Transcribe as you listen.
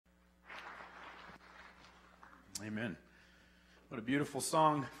Amen. What a beautiful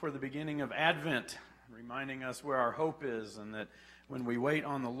song for the beginning of Advent, reminding us where our hope is and that when we wait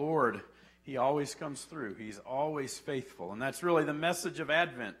on the Lord, He always comes through. He's always faithful. And that's really the message of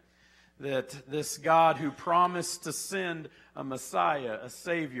Advent, that this God who promised to send a Messiah, a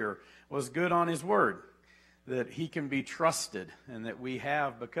Savior, was good on His word, that He can be trusted, and that we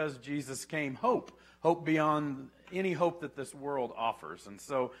have, because Jesus came, hope beyond any hope that this world offers. And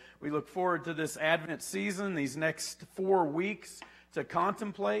so we look forward to this Advent season, these next 4 weeks, to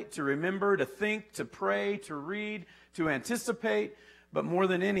contemplate, to remember, to think, to pray, to read, to anticipate, but more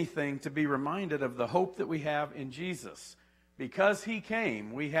than anything, to be reminded of the hope that we have in Jesus. Because He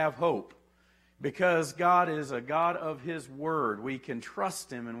came, we have hope. Because God is a God of His Word, we can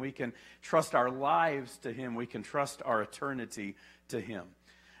trust Him, and we can trust our lives to Him. We can trust our eternity to Him.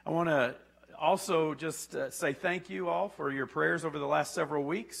 I want to also just say thank you all for your prayers over the last several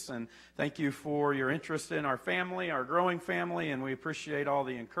weeks, and thank you for your interest in our family, our growing family, and we appreciate all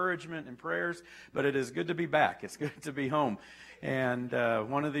the encouragement and prayers, but it is good to be back. It's good to be home. And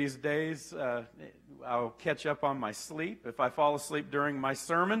one of these days, I'll catch up on my sleep. If I fall asleep during my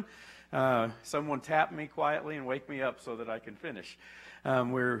sermon, someone tap me quietly and wake me up so that I can finish.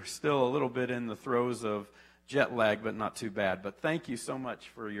 We're still a little bit in the throes of jet lag, but not too bad. But thank you so much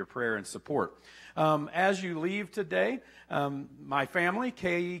for your prayer and support. As you leave today, my family,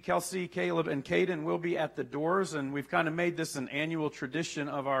 Kelsey, Caleb, and Caden, will be at the doors, and we've kind of made this an annual tradition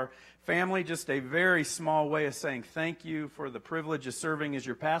of our family, just a very small way of saying thank you for the privilege of serving as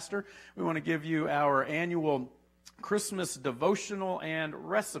your pastor. We want to give you our annual Christmas devotional and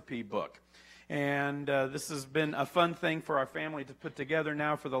recipe book. And this has been a fun thing for our family to put together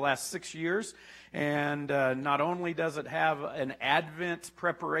now for the last 6 years. And not only does it have an Advent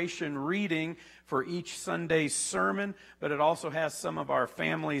preparation reading for each Sunday's sermon, but it also has some of our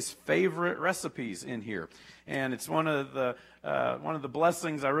family's favorite recipes in here. And it's one of the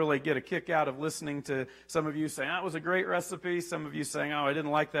blessings I really get a kick out of listening to some of you saying, that was a great recipe. Some of you saying, oh, I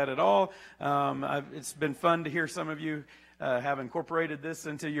didn't like that at all. It's been fun to hear some of you have incorporated this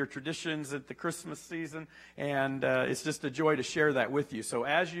into your traditions at the Christmas season, and it's just a joy to share that with you. So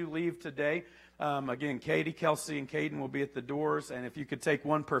as you leave today, again, Katie, Kelsey, and Caden will be at the doors, and if you could take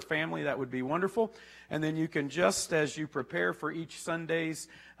one per family, that would be wonderful. And then you can just, as you prepare for each Sunday's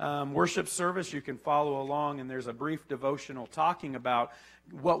worship service, you can follow along, and there's a brief devotional talking about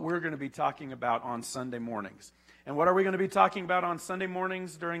what we're going to be talking about on Sunday mornings. And what are we going to be talking about on Sunday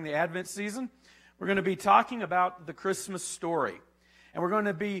mornings during the Advent season? We're going to be talking about the Christmas story. And we're going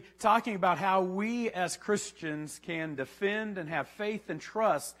to be talking about how we as Christians can defend and have faith and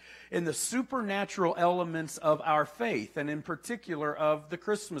trust in the supernatural elements of our faith, and in particular of the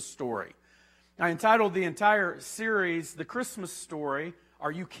Christmas story. I entitled the entire series, The Christmas Story,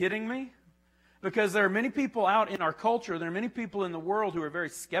 Are You Kidding Me? Because there are many people out in our culture, there are many people in the world who are very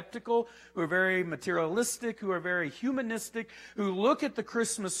skeptical, who are very materialistic, who are very humanistic, who look at the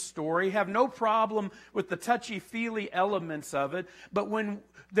Christmas story, have no problem with the touchy-feely elements of it, but when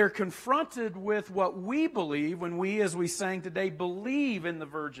they're confronted with what we believe, when we, as we sang today, believe in the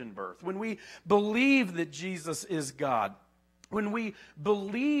virgin birth, when we believe that Jesus is God, when we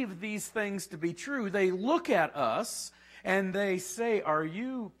believe these things to be true, they look at us and they say, are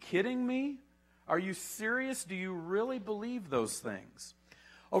you kidding me? Are you serious? Do you really believe those things?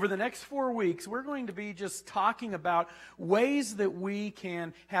 Over the next 4 weeks, we're going to be just talking about ways that we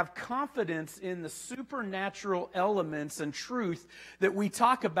can have confidence in the supernatural elements and truth that we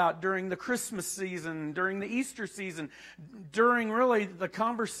talk about during the Christmas season, during the Easter season, during really the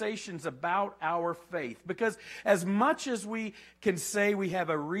conversations about our faith. Because as much as we can say we have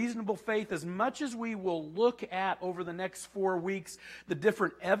a reasonable faith, as much as we will look at over the next 4 weeks the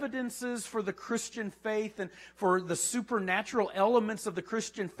different evidences for the Christian faith and for the supernatural elements of the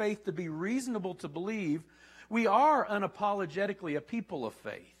Christian faith to be reasonable to believe, we are unapologetically a people of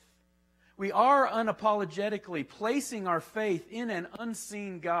faith. We are unapologetically placing our faith in an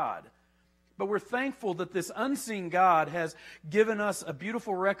unseen God. But we're thankful that this unseen God has given us a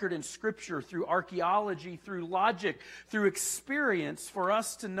beautiful record in Scripture through archaeology, through logic, through experience for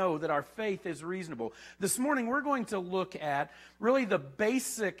us to know that our faith is reasonable. This morning we're going to look at really the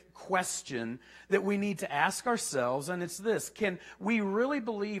basic question that we need to ask ourselves, and it's this: can we really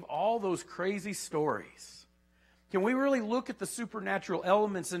believe all those crazy stories? Can we really look at the supernatural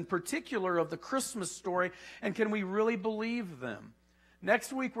elements, in particular of the Christmas story, and can we really believe them?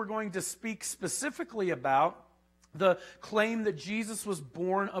 Next week, we're going to speak specifically about the claim that Jesus was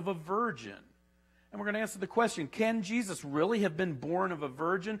born of a virgin. And we're going to answer the question, can Jesus really have been born of a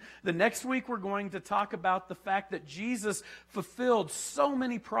virgin? The next week, we're going to talk about the fact that Jesus fulfilled so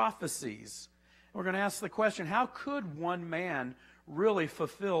many prophecies We're going to ask the question, how could one man really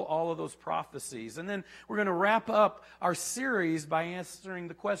fulfill all of those prophecies? And then we're going to wrap up our series by answering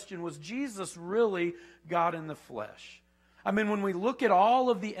the question, was Jesus really God in the flesh? I mean, when we look at all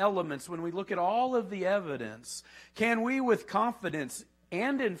of the elements, when we look at all of the evidence, can we with confidence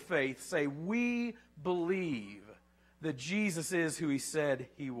and in faith say we believe that Jesus is who he said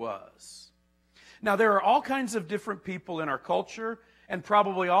he was? Now, there are all kinds of different people in our culture, and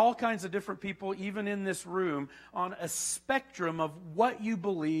probably all kinds of different people, even in this room, on a spectrum of what you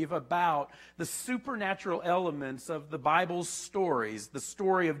believe about the supernatural elements of the Bible's stories, the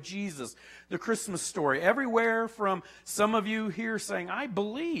story of Jesus, the Christmas story. Everywhere from some of you here saying, I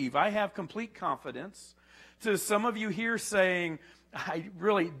believe, I have complete confidence, to some of you here saying, I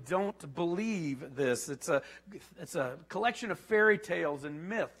really don't believe this. It's a collection of fairy tales and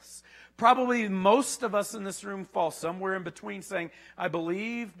myths. Probably most of us in this room fall somewhere in between saying, I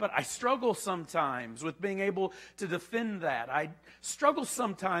believe, but I struggle sometimes with being able to defend that. I struggle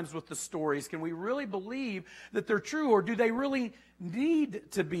sometimes with the stories. Can we really believe that they're true, or do they really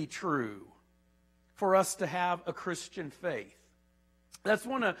need to be true for us to have a Christian faith? That's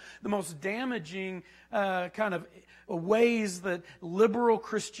one of the most damaging kind of ways that liberal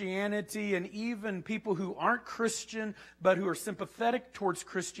Christianity and even people who aren't Christian but who are sympathetic towards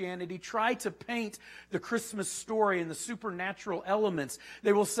Christianity try to paint the Christmas story and the supernatural elements.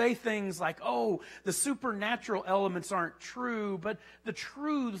 They will say things like, oh, the supernatural elements aren't true, but the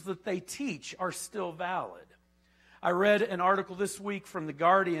truths that they teach are still valid. I read an article this week from The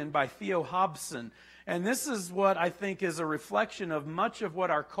Guardian by Theo Hobson. And this is what I think is a reflection of much of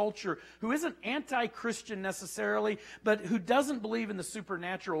what our culture, who isn't anti-Christian necessarily, but who doesn't believe in the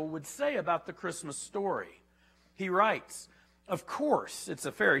supernatural, would say about the Christmas story. He writes, of course, it's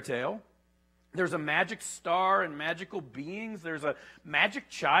a fairy tale. There's a magic star and magical beings. There's a magic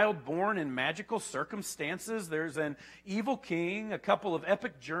child born in magical circumstances. There's an evil king, a couple of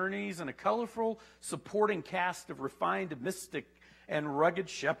epic journeys, and a colorful supporting cast of refined mystic and rugged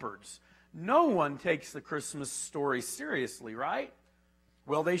shepherds. No one takes the Christmas story seriously, right?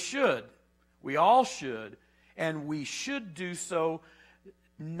 Well, they should. We all should. And we should do so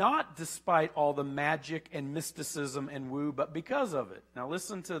not despite all the magic and mysticism and woo, but because of it. Now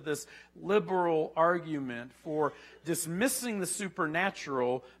listen to this liberal argument for dismissing the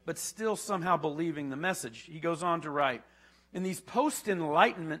supernatural, but still somehow believing the message. He goes on to write, in these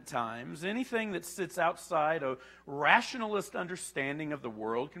post-Enlightenment times, anything that sits outside a rationalist understanding of the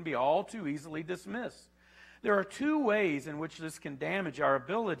world can be all too easily dismissed. There are two ways in which this can damage our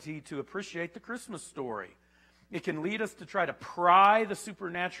ability to appreciate the Christmas story. It can lead us to try to pry the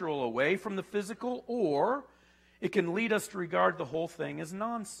supernatural away from the physical, or it can lead us to regard the whole thing as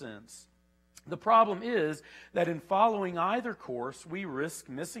nonsense. The problem is that in following either course, we risk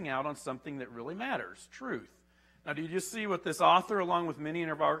missing out on something that really matters, truth. Now, do you just see what this author, along with many in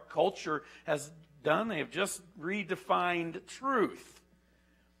our culture, has done? They have just redefined truth.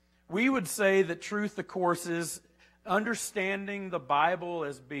 We would say that truth, of course, is understanding the Bible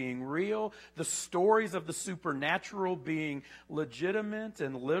as being real, the stories of the supernatural being legitimate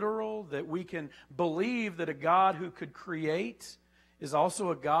and literal, that we can believe that a God who could create is also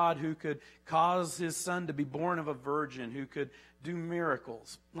a God who could cause his son to be born of a virgin, who could do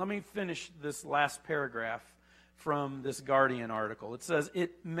miracles. Let me finish this last paragraph from this Guardian article. It says,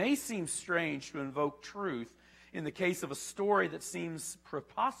 it may seem strange to invoke truth in the case of a story that seems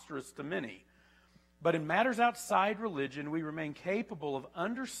preposterous to many. But in matters outside religion, we remain capable of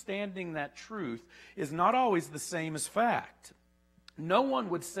understanding that truth is not always the same as fact. No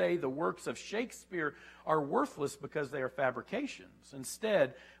one would say the works of Shakespeare are worthless because they are fabrications.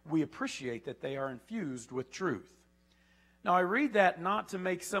 Instead, we appreciate that they are infused with truth. Now, I read that not to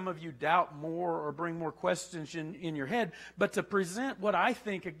make some of you doubt more or bring more questions in your head, but to present what I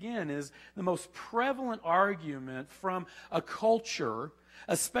think, again, is the most prevalent argument from a culture,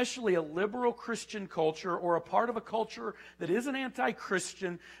 especially a liberal Christian culture, or a part of a culture that isn't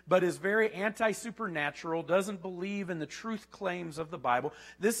anti-Christian but is very anti-supernatural, doesn't believe in the truth claims of the Bible.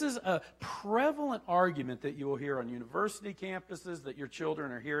 This is a prevalent argument that you will hear on university campuses, that your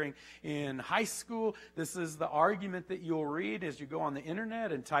children are hearing in high school. This is the argument that you'll read as you go on the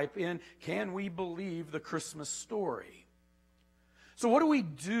internet and type in, can we believe the Christmas story? So what do we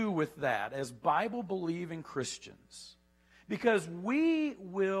do with that as Bible-believing Christians? Because we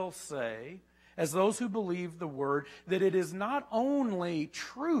will say, as those who believe the Word, that it is not only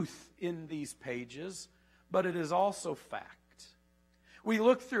truth in these pages, but it is also fact. We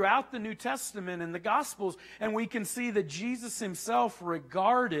look throughout the New Testament and the Gospels, and we can see that Jesus himself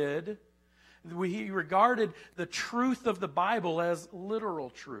regarded the truth of the Bible as literal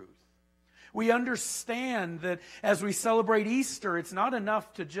truth. We understand that as we celebrate Easter, it's not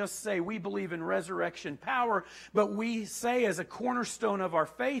enough to just say we believe in resurrection power, but we say as a cornerstone of our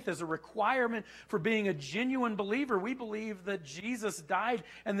faith, as a requirement for being a genuine believer, we believe that Jesus died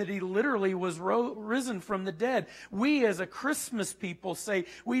and that He literally was risen from the dead. We as a Christmas people say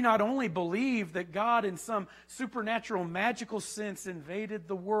we not only believe that God in some supernatural, magical sense invaded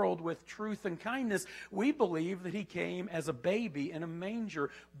the world with truth and kindness, we believe that He came as a baby in a manger,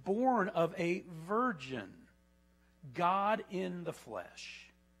 born of a virgin, God in the flesh.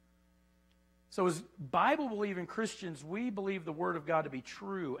 So as Bible-believing Christians, we believe the Word of God to be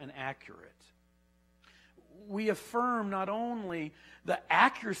true and accurate. We affirm not only the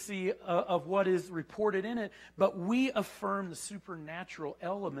accuracy of what is reported in it, but we affirm the supernatural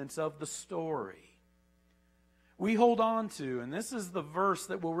elements of the story. We hold on to, and this is the verse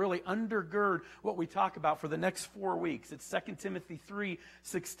that will really undergird what we talk about for the next 4 weeks. It's 2 Timothy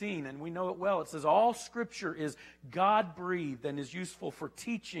 3:16, and we know it well. It says, all Scripture is God-breathed and is useful for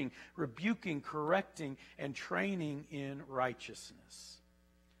teaching, rebuking, correcting, and training in righteousness.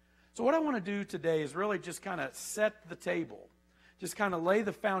 So what I want to do today is really just kind of set the table, just kind of lay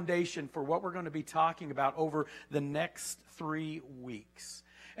the foundation for what we're going to be talking about over the next 3 weeks.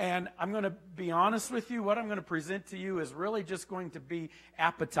 And I'm going to be honest with you, what I'm going to present to you is really just going to be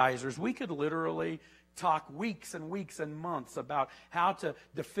appetizers. We could literally talk weeks and weeks and months about how to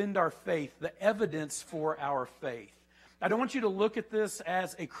defend our faith, the evidence for our faith. I don't want you to look at this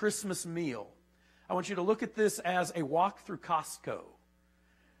as a Christmas meal. I want you to look at this as a walk through Costco.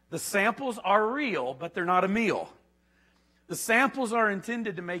 The samples are real, but they're not a meal. The samples are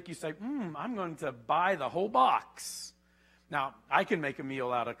intended to make you say, I'm going to buy the whole box. Now, I can make a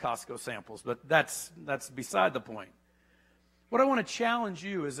meal out of Costco samples, but that's beside the point. What I want to challenge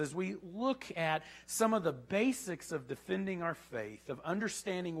you is as we look at some of the basics of defending our faith, of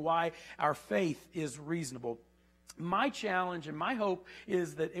understanding why our faith is reasonable, my challenge and my hope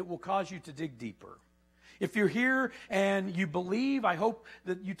is that it will cause you to dig deeper. If you're here and you believe, I hope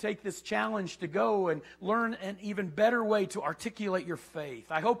that you take this challenge to go and learn an even better way to articulate your faith.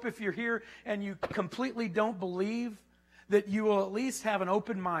 I hope if you're here and you completely don't believe, that you will at least have an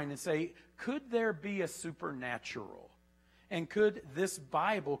open mind and say, could there be a supernatural? And could this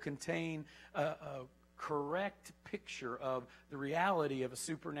Bible contain a correct picture of the reality of a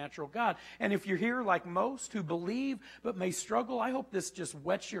supernatural God? And if you're here like most who believe but may struggle, I hope this just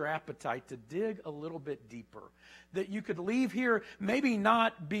whets your appetite to dig a little bit deeper. That you could leave here maybe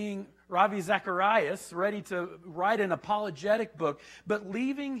not being Ravi Zacharias, ready to write an apologetic book, but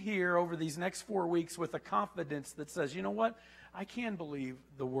leaving here over these next 4 weeks with a confidence that says, you know what? I can believe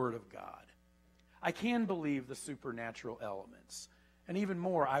the Word of God. I can believe the supernatural elements. And even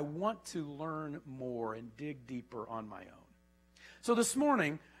more, I want to learn more and dig deeper on my own. So this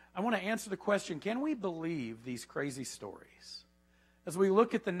morning, I want to answer the question, can we believe these crazy stories? As we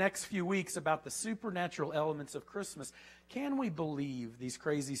look at the next few weeks about the supernatural elements of Christmas, can we believe these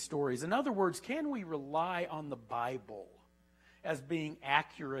crazy stories? In other words, can we rely on the Bible as being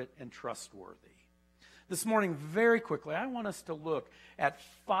accurate and trustworthy? This morning, very quickly, I want us to look at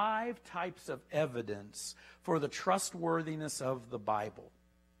 5 types of evidence for the trustworthiness of the Bible.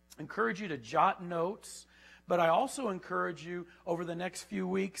 I encourage you to jot notes, but I also encourage you over the next few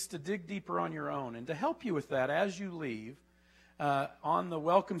weeks to dig deeper on your own. And to help you with that as you leave, on the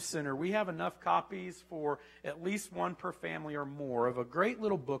Welcome Center, we have enough copies for at least one per family or more of a great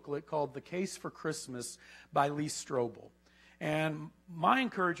little booklet called The Case for Christmas by Lee Strobel. And my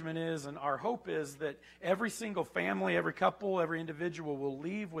encouragement is, and our hope is, that every single family, every couple, every individual will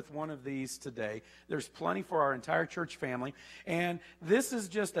leave with one of these today. There's plenty for our entire church family. And this is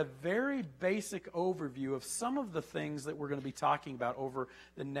just a very basic overview of some of the things that we're going to be talking about over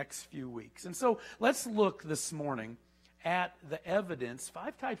the next few weeks. And so let's look this morning at the evidence,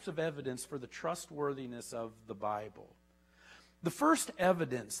 5 types of evidence for the trustworthiness of the Bible. The first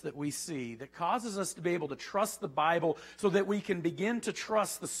evidence that we see that causes us to be able to trust the Bible so that we can begin to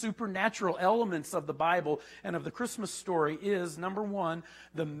trust the supernatural elements of the Bible and of the Christmas story is, number 1,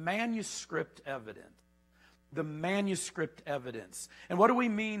 the manuscript evidence. The manuscript evidence. And what do we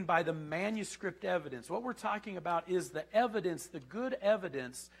mean by the manuscript evidence? What we're talking about is the evidence, the good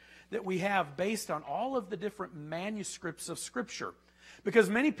evidence that we have based on all of the different manuscripts of Scripture.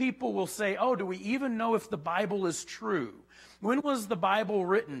 Because many people will say, oh, do we even know if the Bible is true? When was the Bible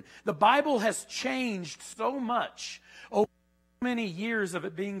written? The Bible has changed so much over many years of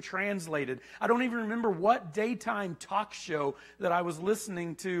it being translated. I don't even remember what daytime talk show that I was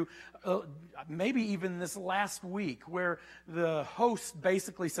listening to, maybe even this last week, where the host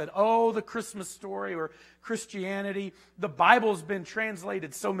basically said, oh, the Christmas story or Christianity, the Bible's been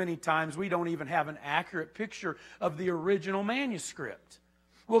translated so many times we don't even have an accurate picture of the original manuscript.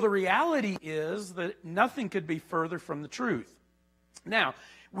 Well, the reality is that nothing could be further from the truth. Now,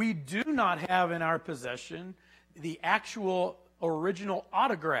 we do not have in our possession the actual original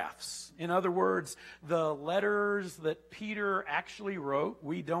autographs. In other words, the letters that Peter actually wrote,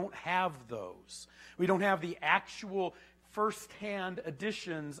 we don't have those. We don't have the actual first-hand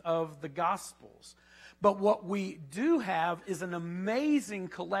editions of the Gospels. But what we do have is an amazing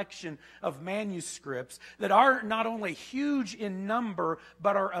collection of manuscripts that are not only huge in number,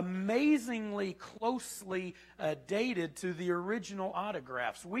 but are amazingly closely dated to the original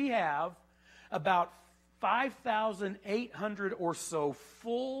autographs. We have about 5,800 or so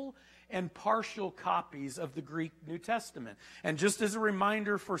full and partial copies of the Greek New Testament. And just as a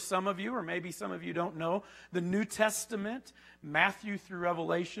reminder for some of you, or maybe some of you don't know, the New Testament, Matthew through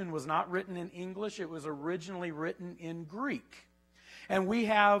Revelation, was not written in English. It was originally written in Greek. And we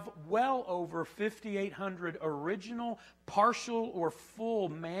have well over 5,800 original, partial, or full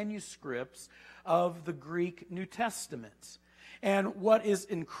manuscripts of the Greek New Testament. And what is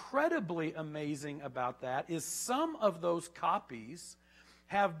incredibly amazing about that is some of those copies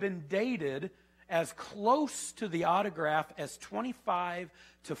have been dated as close to the autograph as 25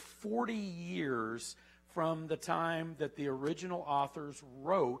 to 40 years from the time that the original authors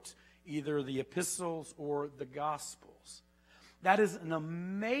wrote either the epistles or the Gospels. That is an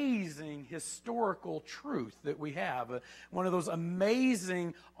amazing historical truth that we have. One of those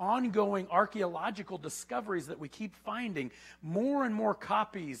amazing ongoing archaeological discoveries that we keep finding. More and more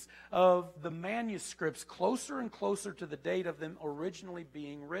copies of the manuscripts closer and closer to the date of them originally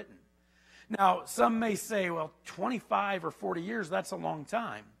being written. Now, some may say, well, 25 or 40 years, that's a long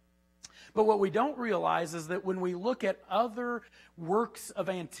time. But what we don't realize is that when we look at other works of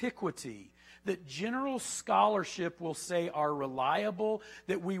antiquity that general scholarship will say are reliable,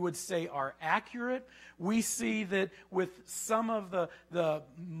 that we would say are accurate, we see that with some of the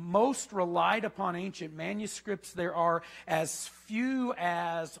most relied upon ancient manuscripts, there are as few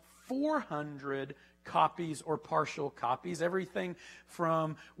as 400 copies or partial copies. Everything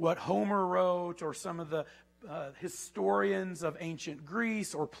from what Homer wrote or some of the historians of ancient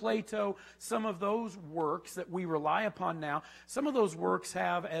Greece or Plato, some of those works that we rely upon now, some of those works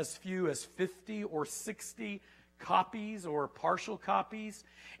have as few as 50 or 60 copies or partial copies.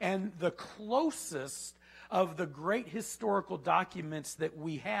 And the closest of the great historical documents that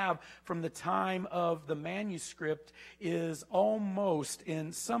we have from the time of the manuscript is almost,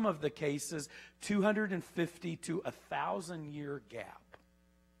 in some of the cases, 250 to 1,000-year gap.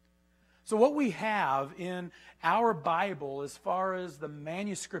 So what we have in our Bible as far as the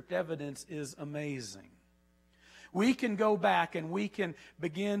manuscript evidence is amazing. We can go back and we can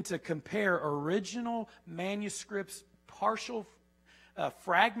begin to compare original manuscripts, partial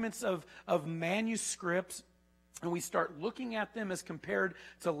fragments of manuscripts, and we start looking at them as compared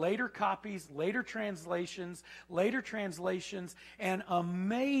to later copies, later translations, and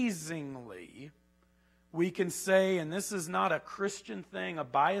amazingly, we can say, and this is not a Christian thing, a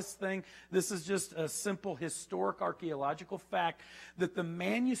biased thing, this is just a simple historic archaeological fact, that the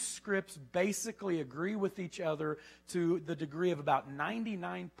manuscripts basically agree with each other to the degree of about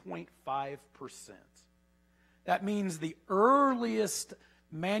 99.5%. That means the earliest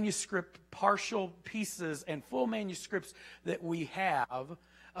manuscript partial pieces and full manuscripts that we have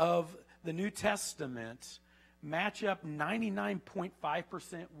of the New Testament match up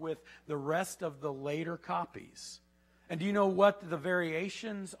 99.5% with the rest of the later copies. And do you know what the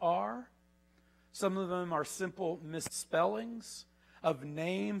variations are? Some of them are simple misspellings of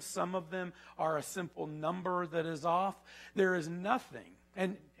names. Some of them are a simple number that is off. There is nothing,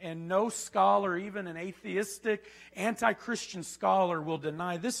 and no scholar, even an atheistic, anti-Christian scholar, will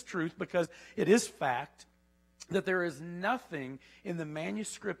deny this truth because it is fact, that there is nothing in the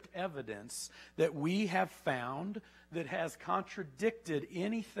manuscript evidence that we have found that has contradicted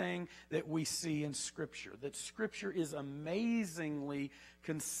anything that we see in Scripture. That Scripture is amazingly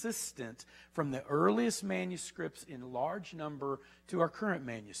consistent from the earliest manuscripts in large number to our current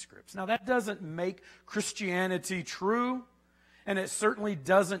manuscripts. Now, that doesn't make Christianity true, and it certainly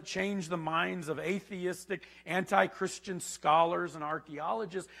doesn't change the minds of atheistic, anti-Christian scholars and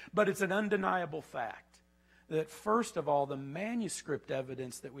archaeologists, but it's an undeniable fact that, first of all, the manuscript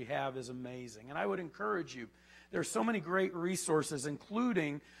evidence that we have is amazing. And I would encourage you, there are so many great resources,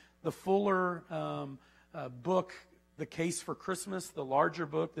 including the Fuller book The Case for Christmas, the larger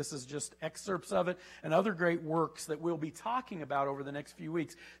book. This is just excerpts of it, and other great works that we'll be talking about over the next few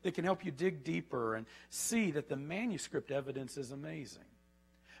weeks that can help you dig deeper and see that the manuscript evidence is amazing.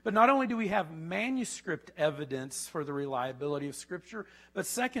 But not only do we have manuscript evidence for the reliability of Scripture, but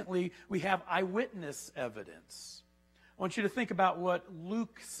secondly, we have eyewitness evidence. I want you to think about what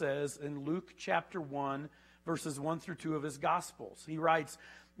Luke says in Luke chapter 1, verses 1 through 2 of his Gospels. He writes,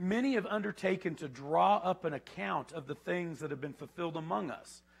 "Many have undertaken to draw up an account of the things that have been fulfilled among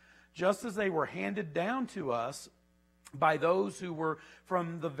us, just as they were handed down to us by those who were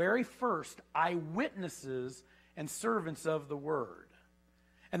from the very first eyewitnesses and servants of the word."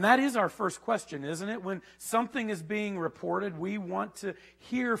 And that is our first question, isn't it? When something is being reported, we want to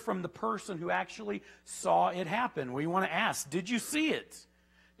hear from the person who actually saw it happen. We want to ask, did you see it?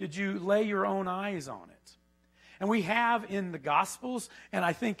 Did you lay your own eyes on it? And we have in the Gospels, and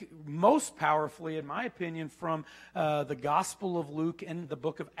I think most powerfully, in my opinion, from the Gospel of Luke and the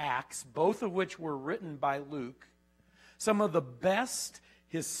book of Acts, both of which were written by Luke, some of the best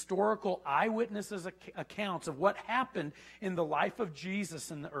historical eyewitnesses accounts of what happened in the life of Jesus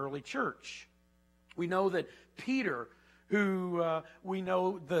in the early church. We know that Peter, who we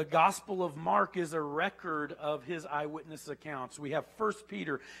know the Gospel of Mark is a record of his eyewitness accounts. We have 1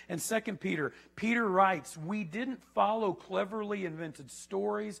 Peter and 2 Peter. Peter writes, "We didn't follow cleverly invented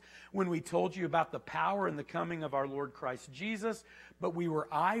stories when we told you about the power and the coming of our Lord Christ Jesus, but we were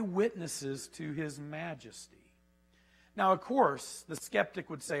eyewitnesses to his majesty." Now, of course, the skeptic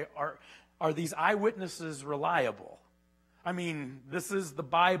would say, are these eyewitnesses reliable? I mean, this is the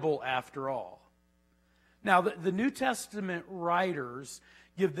Bible after all. Now, the New Testament writers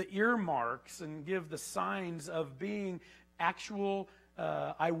give the earmarks and give the signs of being actual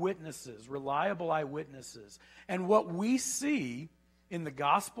eyewitnesses, reliable eyewitnesses. And what we see in the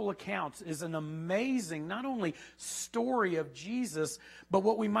gospel accounts is an amazing, not only story of Jesus, but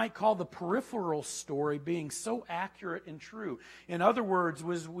what we might call the peripheral story being so accurate and true. In other words,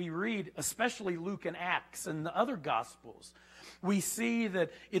 as we read, especially Luke and Acts and the other gospels, we see that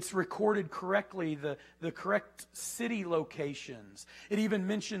it's recorded correctly, the correct city locations. It even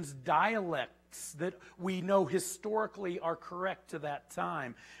mentions dialects that we know historically are correct to that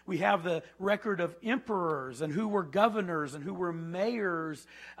time. We have the record of emperors and who were governors and who were mayors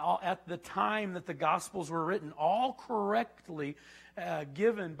at the time that the Gospels were written, all correctly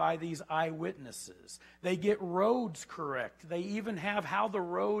given by these eyewitnesses. They get roads correct. They even have how the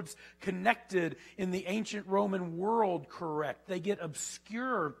roads connected in the ancient Roman world correct. They get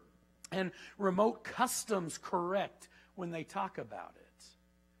obscure and remote customs correct when they talk about it.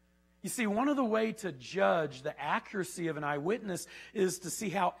 You see, one of the ways to judge the accuracy of an eyewitness is to see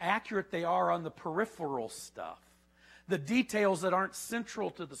how accurate they are on the peripheral stuff, the details that aren't central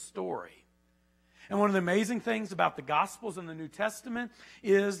to the story. And one of the amazing things about the Gospels in the New Testament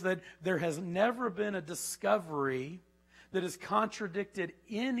is that there has never been a discovery that has contradicted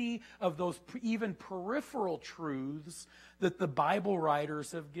any of those even peripheral truths that the Bible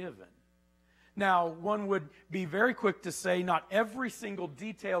writers have given. Now, one would be very quick to say not every single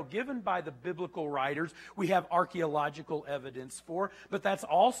detail given by the biblical writers we have archaeological evidence for, but that's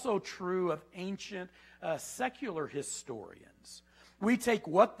also true of ancient secular historians. We take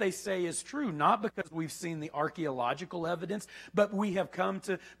what they say is true, not because we've seen the archaeological evidence, but we have come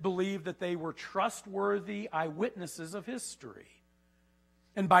to believe that they were trustworthy eyewitnesses of history.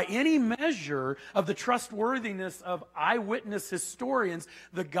 And by any measure of the trustworthiness of eyewitness historians,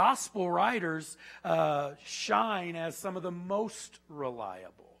 the gospel writers shine as some of the most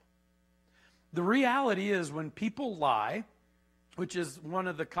reliable. The reality is when people lie, which is one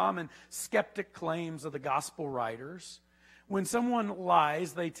of the common skeptic claims of the gospel writers, when someone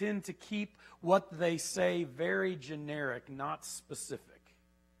lies, they tend to keep what they say very generic, not specific.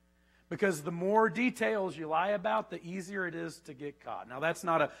 Because the more details you lie about, the easier it is to get caught. Now, that's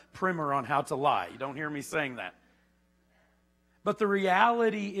not a primer on how to lie. You don't hear me saying that. But the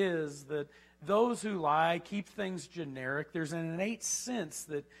reality is that those who lie keep things generic. There's an innate sense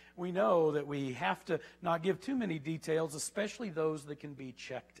that we know that we have to not give too many details, especially those that can be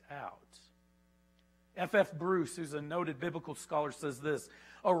checked out. F.F. Bruce, who's a noted biblical scholar, says this: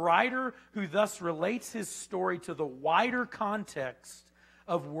 "A writer who thus relates his story to the wider context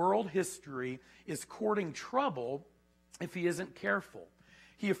of world history is courting trouble if he isn't careful.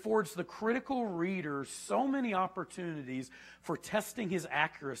 He affords the critical reader so many opportunities for testing his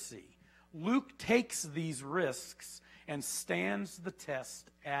accuracy. Luke takes these risks and stands the test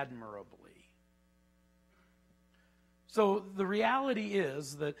admirably." So the reality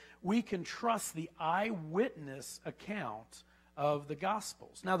is that we can trust the eyewitness account of the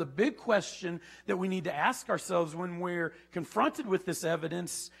Gospels. Now, the big question that we need to ask ourselves when we're confronted with this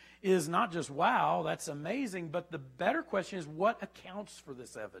evidence is not just, wow, that's amazing, but the better question is, what accounts for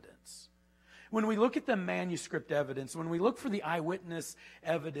this evidence? When we look at the manuscript evidence, when we look for the eyewitness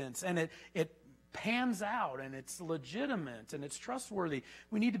evidence, and it pans out, and it's legitimate, and it's trustworthy,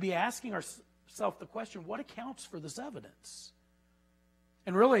 we need to be asking ourselves the question, what accounts for this evidence?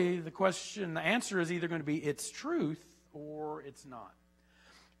 And really, the answer is either going to be it's truth or it's not.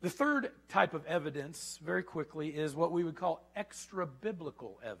 The third type of evidence, very quickly, is what we would call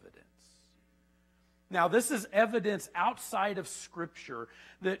extra-biblical evidence. Now, this is evidence outside of Scripture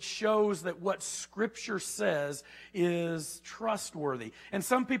that shows that what Scripture says is trustworthy. And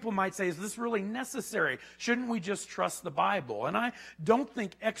some people might say, is this really necessary? Shouldn't we just trust the Bible? And I don't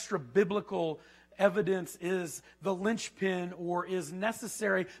think extra-biblical evidence is the linchpin or is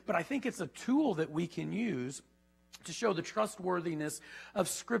necessary, but I think it's a tool that we can use to show the trustworthiness of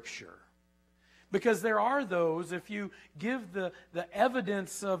Scripture. Because there are those, if you give the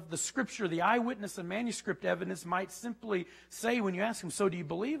evidence of the Scripture, the eyewitness and manuscript evidence might simply say, when you ask them, so do you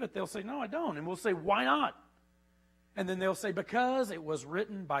believe it? They'll say, no, I don't. And we'll say, why not? And then they'll say, because it was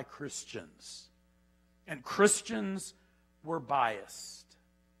written by Christians. And Christians were biased.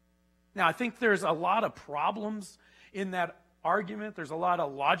 Now, I think there's a lot of problems in that argument. There's a lot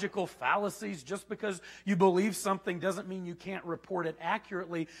of logical fallacies. Just because you believe something doesn't mean you can't report it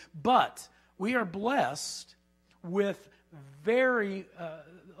accurately. But we are blessed with a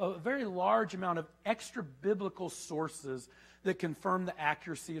very large amount of extra biblical sources that confirm the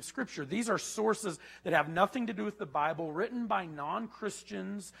accuracy of Scripture. These are sources that have nothing to do with the Bible, written by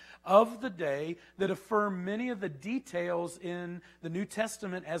non-Christians of the day that affirm many of the details in the New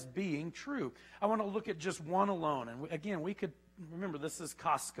Testament as being true. I want to look at just one alone. And again, we could, remember, this is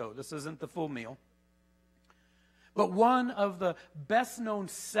Costco. This isn't the full meal. But one of the best-known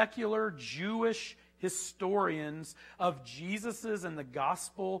secular Jewish historians of Jesus's and the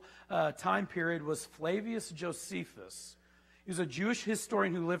gospel time period was Flavius Josephus. He was a Jewish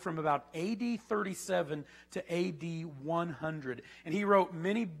historian who lived from about AD 37 to AD 100. And he wrote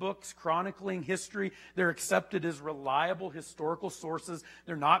many books chronicling history. They're accepted as reliable historical sources.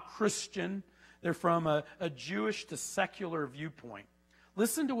 They're not Christian. They're from a Jewish to secular viewpoint.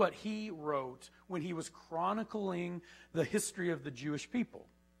 Listen to what he wrote when he was chronicling the history of the Jewish people.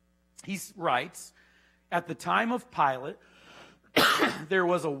 He writes, at the time of Pilate, there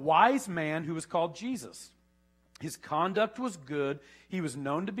was a wise man who was called Jesus. His conduct was good. He was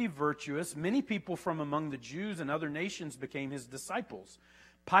known to be virtuous. Many people from among the Jews and other nations became his disciples.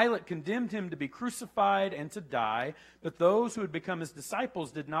 Pilate condemned him to be crucified and to die, but those who had become his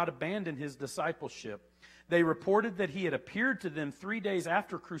disciples did not abandon his discipleship. They reported that he had appeared to them 3 days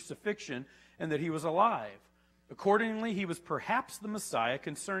after crucifixion and that he was alive. Accordingly, he was perhaps the Messiah,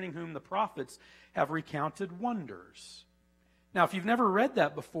 concerning whom the prophets have recounted wonders. Now, if you've never read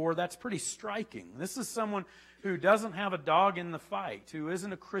that before, that's pretty striking. This is someone who doesn't have a dog in the fight, who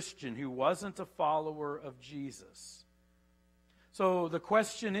isn't a Christian, who wasn't a follower of Jesus. So the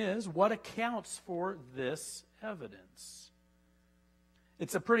question is, what accounts for this evidence?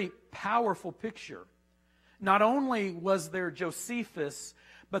 It's a pretty powerful picture. Not only was there Josephus,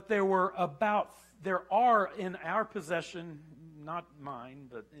 but there are in our possession, not mine,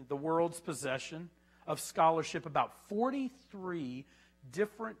 but in the world's possession of scholarship, about 43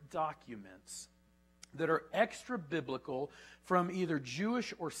 different documents that are extra biblical from either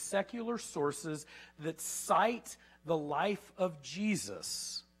Jewish or secular sources that cite the life of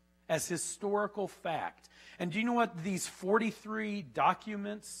Jesus as historical fact. And do you know what these 43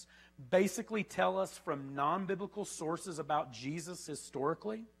 documents basically tell us from non-biblical sources about Jesus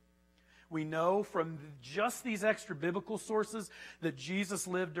historically? We know from just these extra biblical sources that Jesus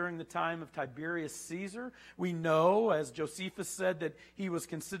lived during the time of Tiberius Caesar. We know, as Josephus said, that he was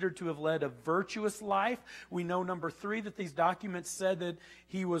considered to have led a virtuous life. We know, number 3, that these documents said that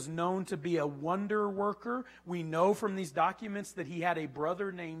he was known to be a wonder worker. We know from these documents that he had a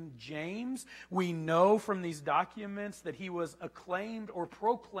brother named James. We know from these documents that he was acclaimed or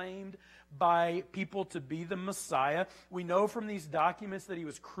proclaimed by people to be the Messiah. We know from these documents that he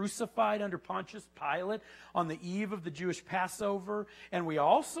was crucified under Pontius Pilate on the eve of the Jewish Passover. And we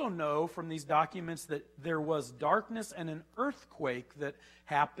also know from these documents that there was darkness and an earthquake that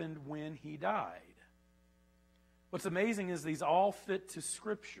happened when he died. What's amazing is these all fit to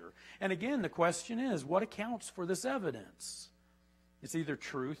Scripture. And again, the question is, what accounts for this evidence? It's either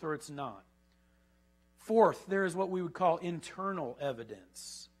truth or it's not. Fourth, there is what we would call internal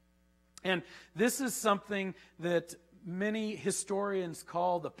evidence. And this is something that many historians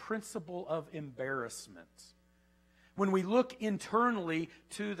call the principle of embarrassment. When we look internally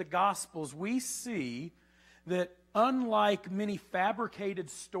to the Gospels, we see that unlike many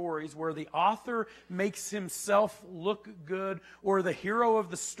fabricated stories where the author makes himself look good or the hero of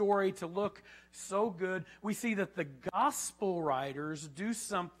the story to look so good, we see that the Gospel writers do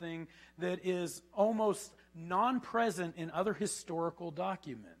something that is almost non-present in other historical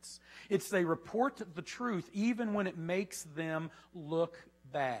documents. It's they report the truth even when it makes them look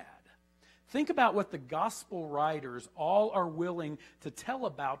bad. Think about what the gospel writers all are willing to tell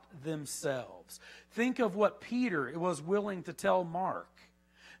about themselves. Think of what Peter was willing to tell Mark.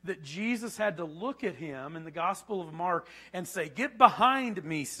 That Jesus had to look at him in the Gospel of Mark and say, "Get behind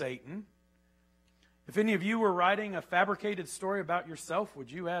me, Satan." If any of you were writing a fabricated story about yourself,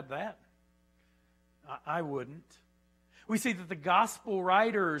 would you add that? I wouldn't. We see that the gospel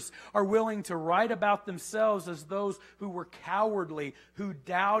writers are willing to write about themselves as those who were cowardly, who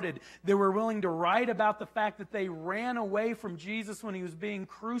doubted. They were willing to write about the fact that they ran away from Jesus when he was being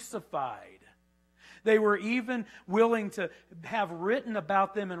crucified. They were even willing to have written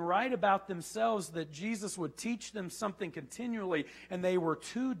about them and write about themselves that Jesus would teach them something continually, and they were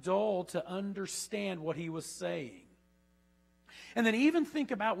too dull to understand what he was saying. And then even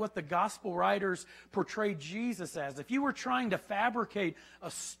think about what the gospel writers portrayed Jesus as. If you were trying to fabricate a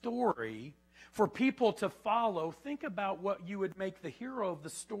story for people to follow, think about what you would make the hero of the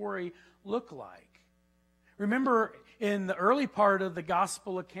story look like. Remember, in the early part of the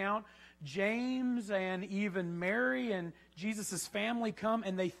gospel account, James and even Mary and Jesus' family come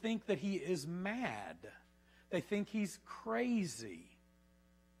and they think that he is mad. They think he's crazy.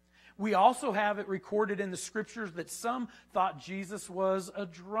 We also have it recorded in the Scriptures that some thought Jesus was a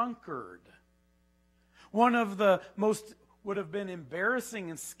drunkard. One of the most would have been embarrassing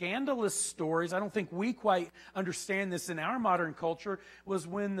and scandalous stories, I don't think we quite understand this in our modern culture, was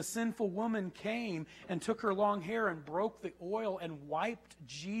when the sinful woman came and took her long hair and broke the oil and wiped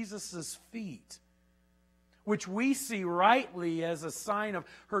Jesus' feet, which we see rightly as a sign of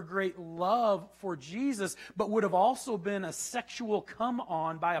her great love for Jesus, but would have also been a sexual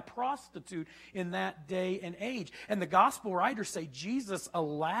come-on by a prostitute in that day and age. And the gospel writers say Jesus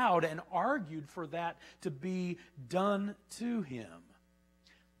allowed and argued for that to be done to him.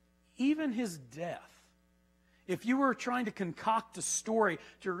 Even his death. If you were trying to concoct a story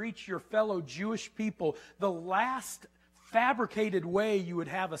to reach your fellow Jewish people, the last fabricated way you would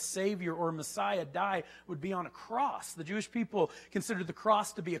have a Savior or a Messiah die would be on a cross. The Jewish people considered the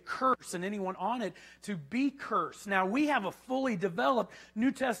cross to be a curse and anyone on it to be cursed. Now, we have a fully developed New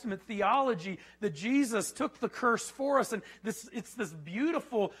Testament theology that Jesus took the curse for us, and it's this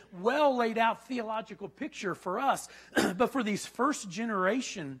beautiful, well laid out theological picture for us. But for these first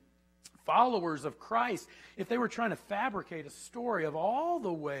generation followers of Christ, if they were trying to fabricate a story of all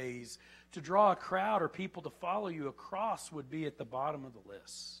the ways to draw a crowd or people to follow you, a cross would be at the bottom of the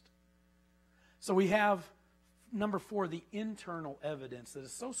list. So we have, number 4, the internal evidence that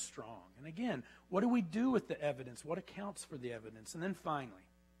is so strong. And again, what do we do with the evidence? What accounts for the evidence? And then finally,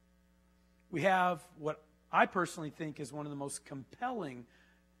 we have what I personally think is one of the most compelling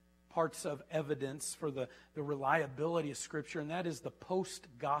parts of evidence for the reliability of Scripture, and that is the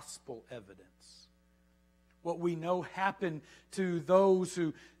post-gospel evidence. What we know happened to those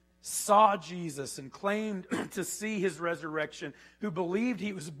who saw Jesus and claimed to see his resurrection, who believed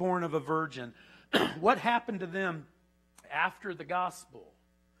he was born of a virgin. What happened to them after the gospel?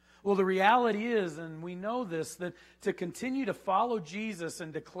 Well, the reality is, and we know this, that to continue to follow Jesus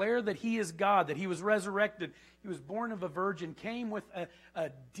and declare that he is God, that he was resurrected, he was born of a virgin, came with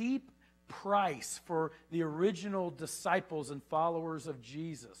a deep price for the original disciples and followers of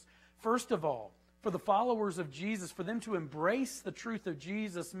Jesus. First of all, for the followers of Jesus, for them to embrace the truth of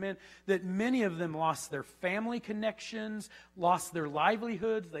Jesus meant that many of them lost their family connections, lost their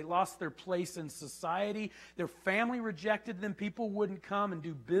livelihoods, they lost their place in society. Their family rejected them. People wouldn't come and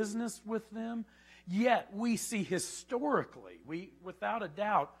do business with them. Yet we see historically, without a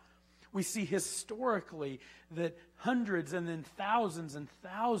doubt, we see historically that hundreds and then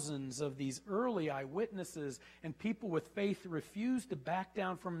thousands of these early eyewitnesses and people with faith refused to back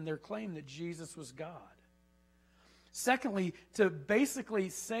down from their claim that Jesus was God. Secondly, to basically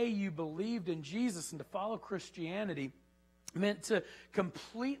say you believed in Jesus and to follow Christianity meant to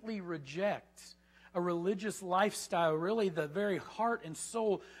completely reject a religious lifestyle, really the very heart and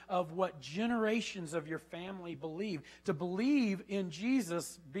soul of what generations of your family believed. To believe in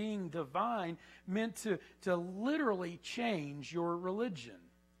Jesus being divine meant to literally change your religion,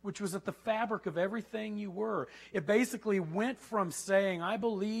 which was at the fabric of everything you were. It basically went from saying, I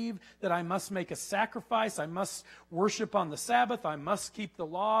believe that I must make a sacrifice, I must worship on the Sabbath, I must keep the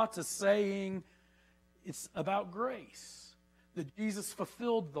law, to saying, it's about grace, that Jesus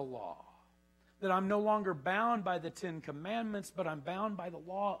fulfilled the law, that I'm no longer bound by the Ten Commandments, but I'm bound by the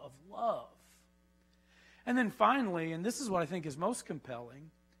law of love. And then finally, and this is what I think is most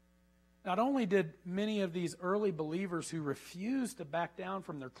compelling, not only did many of these early believers who refused to back down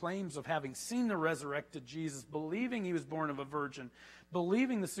from their claims of having seen the resurrected Jesus, believing he was born of a virgin,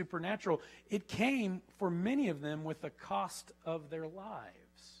 believing the supernatural, it came for many of them with the cost of their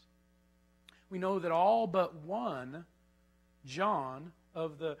lives. We know that all but one, John,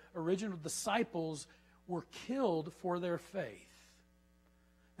 of the original disciples, were killed for their faith.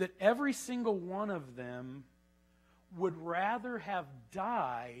 That every single one of them would rather have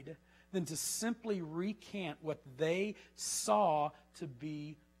died than to simply recant what they saw to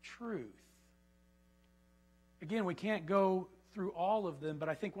be truth. Again, we can't go through all of them, but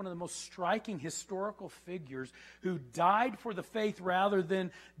I think one of the most striking historical figures who died for the faith rather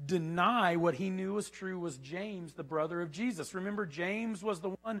than deny what he knew was true was James, the brother of Jesus. Remember, James was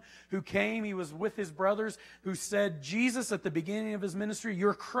the one who came, he was with his brothers, who said, Jesus, at the beginning of his ministry,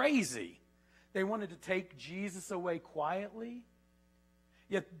 you're crazy. They wanted to take Jesus away quietly.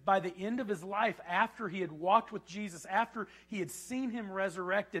 Yet by the end of his life, after he had walked with Jesus, after he had seen him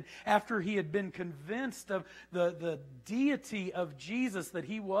resurrected, after he had been convinced of the deity of Jesus, that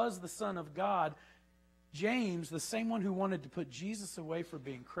he was the Son of God, James, the same one who wanted to put Jesus away for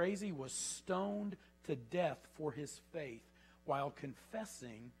being crazy, was stoned to death for his faith while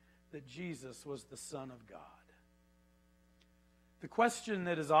confessing that Jesus was the Son of God. The question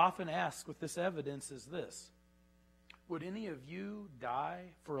that is often asked with this evidence is this: would any of you die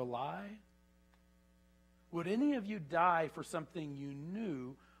for a lie? Would any of you die for something you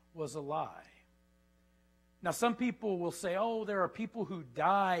knew was a lie? Now, some people will say, oh, there are people who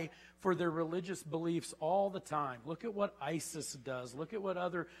die for their religious beliefs all the time. Look at what ISIS does. Look at what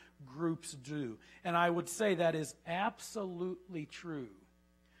other groups do. And I would say that is absolutely true.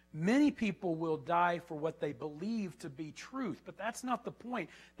 Many people will die for what they believe to be truth, but that's not the point.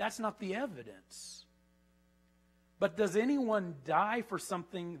 That's not the evidence. But does anyone die for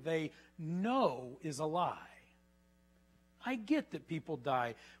something they know is a lie? I get that people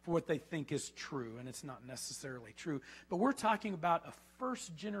die for what they think is true, and it's not necessarily true. But we're talking about a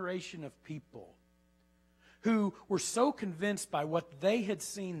first generation of people who were so convinced by what they had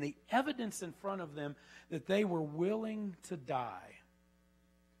seen, the evidence in front of them, that they were willing to die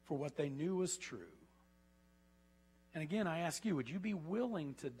for what they knew was true. And again, I ask you, would you be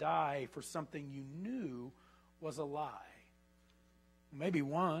willing to die for something you knew was a lie? Maybe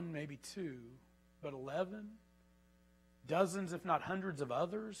one, maybe two, but 11? Dozens, if not hundreds of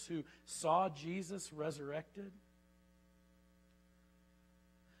others who saw Jesus resurrected?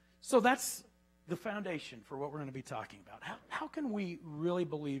 So that's the foundation for what we're going to be talking about. How can we really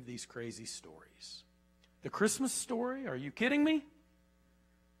believe these crazy stories? The Christmas story? Are you kidding me?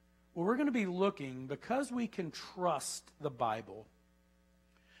 Well, we're going to be looking, because we can trust the Bible,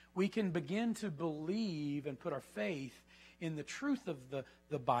 we can begin to believe and put our faith in the truth of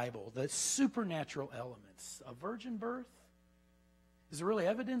the Bible, the supernatural elements. A virgin birth? Is there really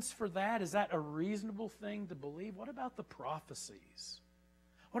evidence for that? Is that a reasonable thing to believe? What about the prophecies?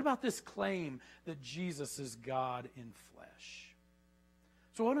 What about this claim that Jesus is God in flesh?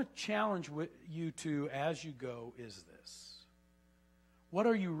 So I want to challenge you to, as you go, is this. What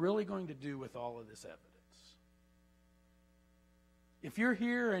are you really going to do with all of this evidence? If you're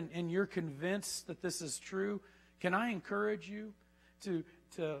here and you're convinced that this is true, can I encourage you to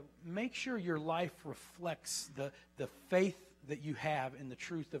make sure your life reflects the faith that you have in the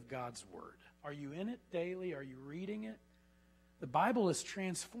truth of God's Word? Are you in it daily? Are you reading it? The Bible is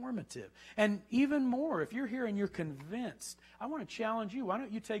transformative. And even more, if you're here and you're convinced, I want to challenge you. Why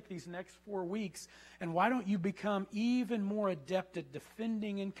don't you take these next 4 weeks and why don't you become even more adept at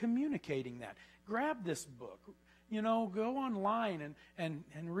defending and communicating that? Grab this book. You know, go online and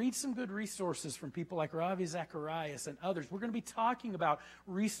read some good resources from people like Ravi Zacharias and others. We're going to be talking about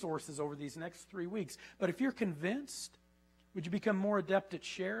resources over these next 3 weeks. But if you're convinced, would you become more adept at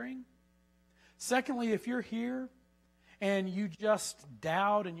sharing? Secondly, if you're here and you just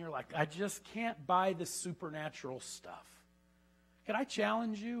doubt and you're like, I just can't buy this supernatural stuff, can I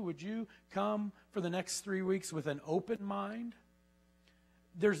challenge you? Would you come for the next 3 weeks with an open mind?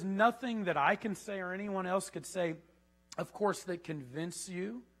 There's nothing that I can say or anyone else could say, of course, that convince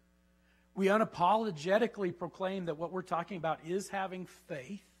you. We unapologetically proclaim that what we're talking about is having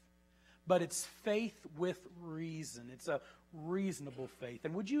faith, but it's faith with reason. It's a reasonable faith.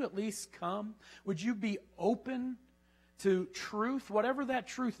 And would you at least come? Would you be open to truth, whatever that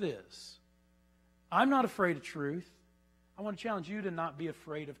truth is? I'm not afraid of truth. I want to challenge you to not be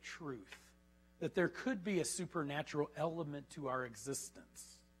afraid of truth. that there could be a supernatural element to our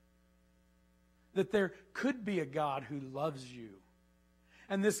existence. That there could be a God who loves you.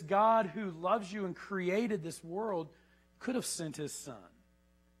 And this God who loves you and created this world could have sent his Son.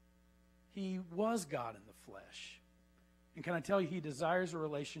 He was God in the flesh. And can I tell you, he desires a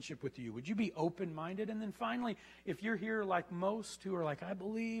relationship with you. Would you be open-minded? And then finally, if you're here like most who are like, I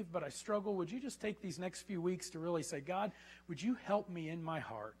believe, but I struggle, would you just take these next few weeks to really say, God, would you help me in my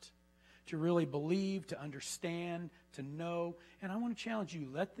heart to really believe, to understand, to know? And I want to challenge you,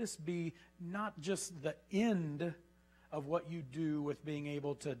 let this be not just the end of what you do with being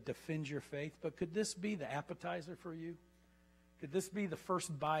able to defend your faith, but could this be the appetizer for you? Could this be the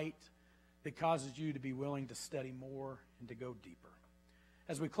first bite that causes you to be willing to study more and to go deeper?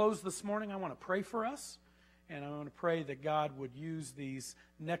 As we close this morning, I want to pray for us, and I want to pray that God would use these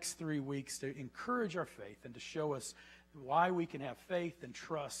next 3 weeks to encourage our faith and to show us why we can have faith and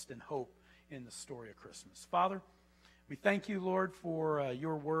trust and hope in the story of Christmas. Father, we thank you, Lord, for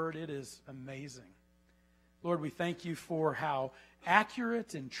your word. It is amazing. Lord, we thank you for how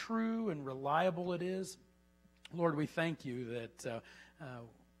accurate and true and reliable it is. Lord, we thank you that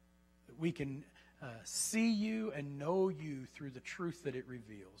we can see you and know you through the truth that it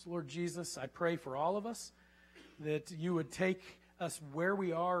reveals. Lord Jesus, I pray for all of us that you would take us where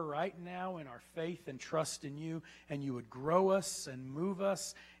we are right now in our faith and trust in you, and you would grow us and move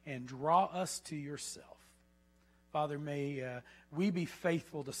us and draw us to yourself. Father, may we be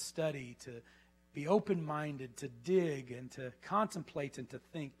faithful to study, to be open-minded, to dig and to contemplate and to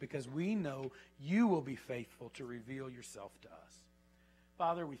think, because we know you will be faithful to reveal yourself to us.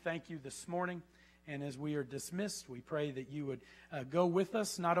 Father, we thank you this morning, and as we are dismissed, we pray that you would go with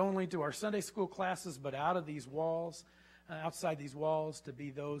us, not only to our Sunday school classes, but out of these walls, outside these walls, to be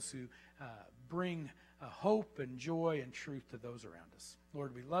those who bring hope and joy and truth to those around us.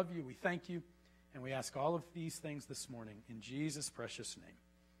 Lord, we love you, we thank you, and we ask all of these things this morning in Jesus' precious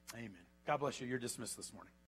name. Amen. God bless you. You're dismissed this morning.